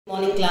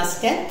Morning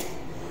class 10th.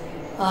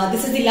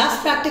 This is the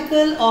last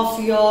practical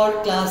of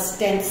your class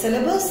 10th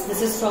syllabus.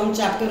 This is from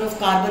chapter of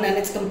carbon and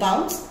its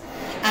compounds,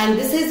 and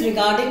this is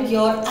regarding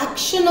your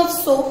action of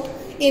soap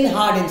in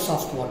hard and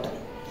soft water.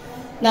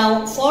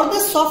 Now for the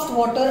soft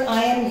water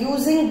I am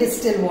using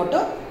distilled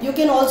water. You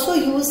can also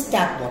use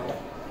tap water.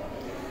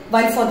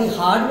 While for the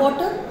hard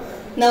water,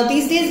 now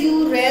these days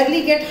you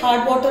rarely get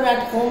hard water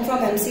at home from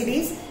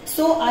MCDs,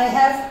 so I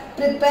have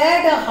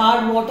prepared a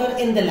hard water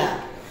in the lab.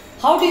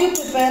 How do you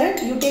prepare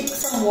it? You take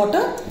some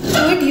water.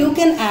 To it you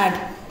can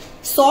add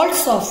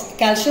salts of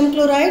calcium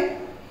chloride,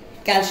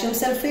 calcium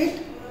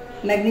sulfate,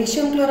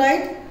 magnesium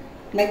chloride,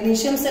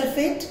 magnesium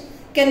sulfate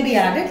can be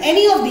added.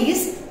 Any of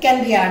these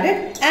can be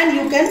added and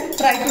you can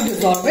try to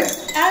dissolve it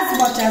as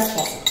much as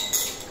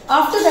possible.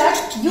 After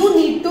that you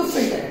need to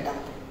filter it up.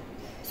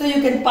 So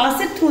you can pass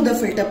it through the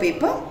filter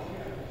paper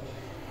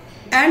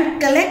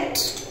and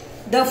collect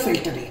the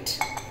filtrate.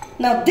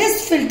 Now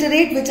this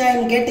filtrate which I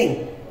am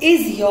getting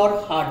is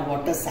your hard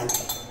water sample.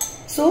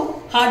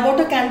 So hard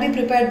water can be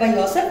prepared by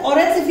yourself, or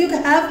else if you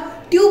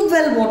have tube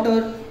well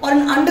water or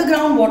an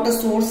underground water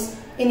source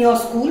in your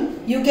school,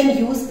 you can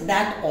use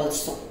that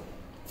also.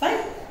 Fine.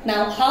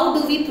 Now how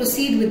do we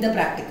proceed with the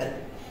practical?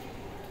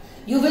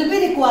 You will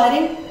be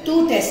requiring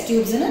 2 test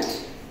tubes in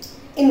it.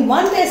 In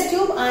one test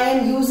tube I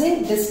am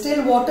using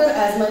distilled water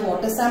as my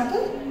water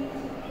sample.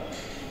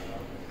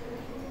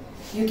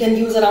 You can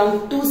use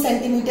around 2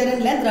 cm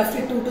in length,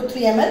 roughly 2 to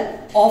 3 ml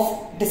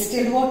of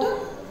distilled water,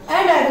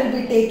 and I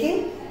will be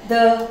taking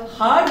the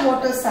hard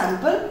water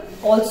sample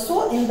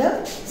also in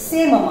the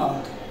same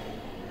amount.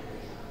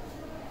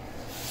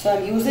 So I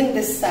am using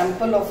this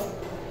sample of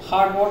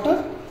hard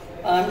water.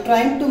 I am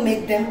trying to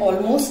make them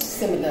almost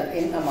similar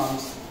in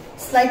amounts,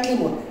 slightly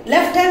more.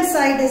 Left hand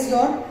side is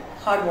your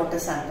hard water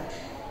sample.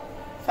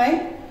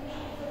 Fine.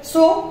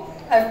 So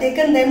I have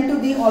taken them to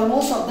be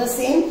almost of the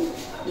same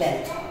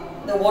length.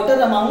 The water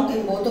amount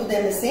in both of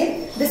them is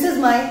same. This is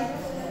my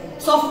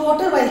soft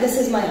water while this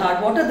is my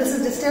hard water. This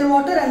is distilled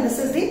water and this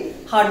is the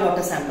hard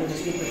water sample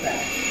which we prepare.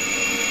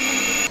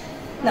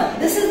 Now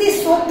this is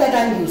the soap that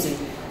I am using.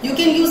 You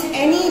can use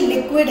any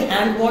liquid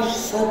hand wash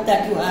soap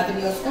that you have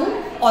in your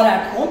school or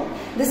at home.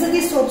 This is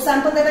the soap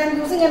sample that I am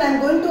using, and I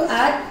am going to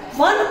add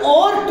 1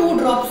 or 2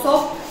 drops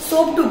of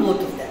soap to both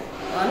of them.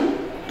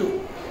 1, 2.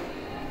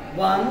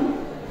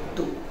 1,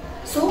 2.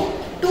 So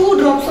 2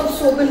 drops of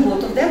soap in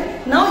both of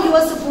them. Now you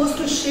are supposed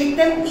to shake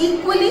them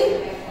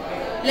equally.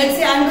 Let's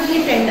say I am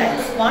doing it 10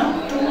 times.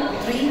 1,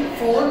 2, 3,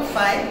 4,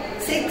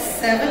 5, 6,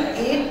 7,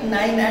 8,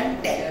 9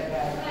 and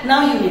 10.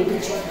 Now you need to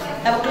check.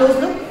 Have a close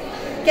look.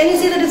 Can you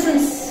see the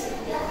difference?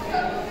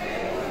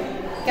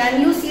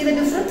 Can you see the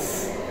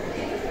difference?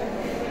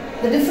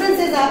 The difference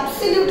is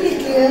absolutely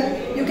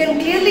clear. You can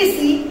clearly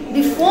see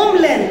the foam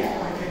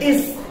length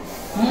is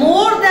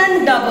more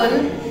than double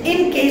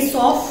in case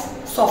of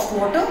soft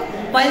water,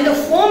 while the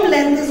foam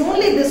length is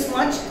only this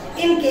much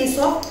in case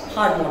of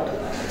hard water.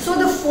 So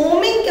the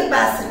foaming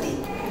capacity,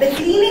 the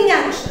cleaning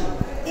action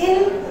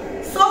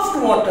in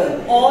soft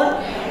water or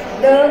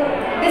the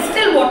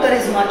distilled water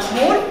is much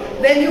more.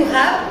 When you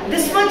have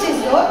this much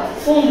is your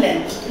foam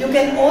length. You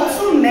can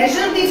also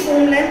measure the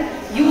foam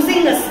length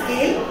using a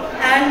scale,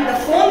 and the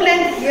foam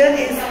length here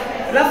is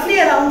roughly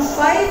around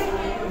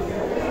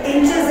 5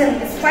 inches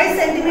and 5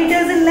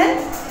 centimeters in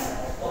length,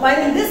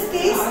 while in this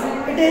case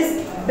it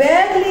is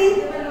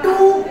barely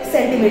 2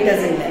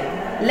 centimeters in length.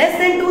 Less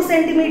than 2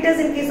 centimeters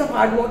in case of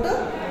hard water,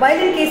 while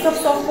in case of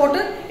soft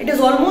water it is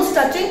almost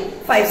touching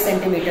 5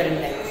 centimeters in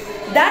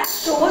length. That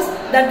shows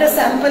that the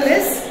sample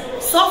is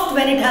soft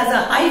when it has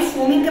a high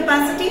foaming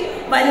capacity,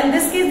 while in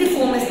this case the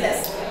foam is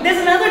less. There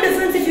is another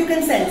difference if you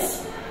can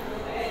sense.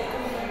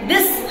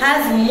 This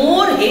has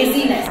more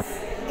haziness.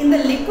 In the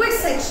liquid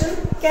section,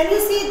 can you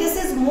see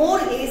this is more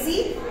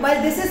hazy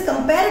while this is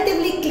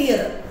comparatively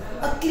clearer.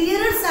 A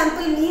clearer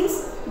sample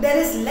means there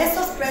is less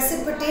of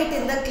precipitate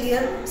in the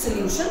clear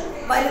solution,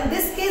 while in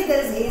this case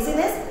there is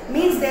haziness,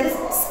 means there is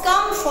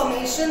scum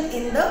formation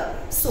in the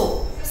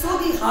soap. So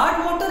the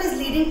hard water is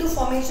leading to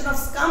formation of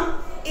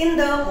scum in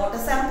the water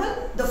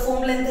sample, the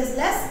foam length is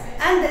less,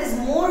 and there is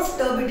more of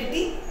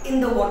turbidity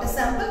in the water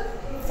sample,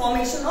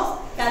 formation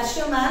of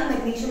calcium and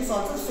magnesium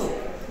salts of soap.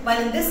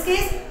 While in this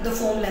case the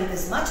foam length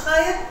is much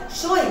higher,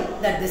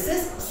 showing that this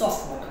is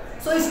soft water.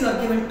 So if you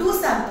are given 2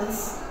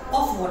 samples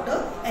of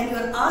water and you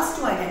are asked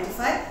to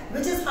identify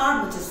which is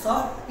hard, which is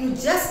soft, you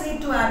just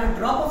need to add a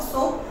drop of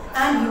soap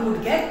and you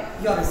would get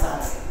your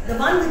results. The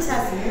one which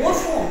has more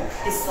foam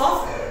is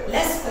soft,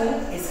 less foam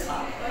is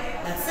hard.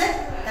 That's it.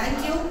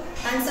 Thank you.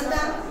 Hands up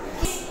down.